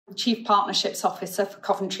Chief Partnerships Officer for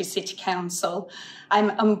Coventry City Council.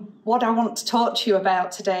 And what I want to talk to you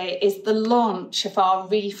about today is the launch of our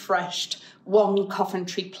refreshed One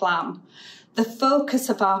Coventry Plan. The focus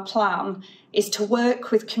of our plan is to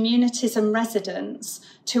work with communities and residents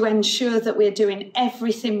to ensure that we're doing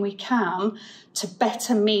everything we can to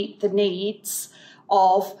better meet the needs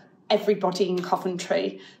of everybody in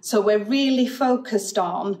Coventry. So we're really focused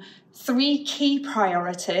on 3 key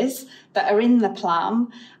priorities that are in the plan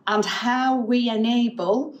and how we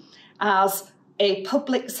enable, as a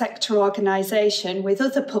public sector organisation with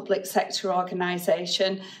other public sector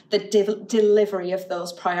organisation, the delivery of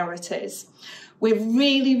those priorities. We're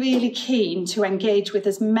really keen to engage with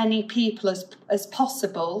as many people as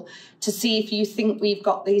possible to see if you think we've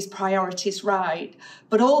got these priorities right,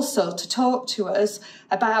 but also to talk to us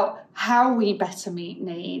about how we better meet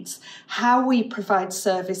needs, how we provide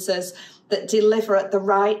services that deliver at the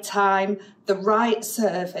right time, the right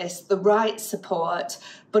service, the right support,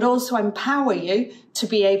 but also empower you to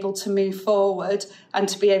be able to move forward and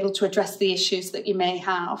to be able to address the issues that you may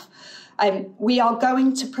have. We are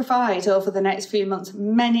going to provide over the next few months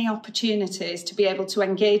many opportunities to be able to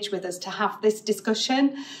engage with us, to have this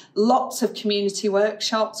discussion, lots of community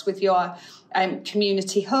workshops with your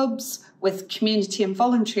community hubs, with community and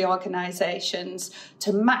voluntary organisations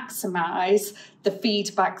to maximise the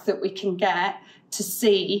feedback that we can get to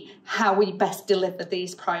see how we best deliver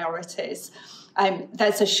these priorities.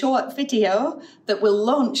 There's a short video that will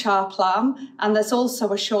launch our plan, and there's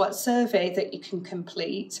also a short survey that you can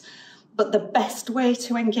complete. But the best way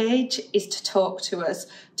to engage is to talk to us,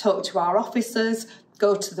 talk to our officers,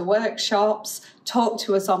 go to the workshops, talk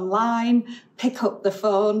to us online, pick up the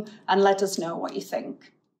phone and let us know what you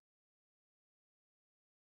think.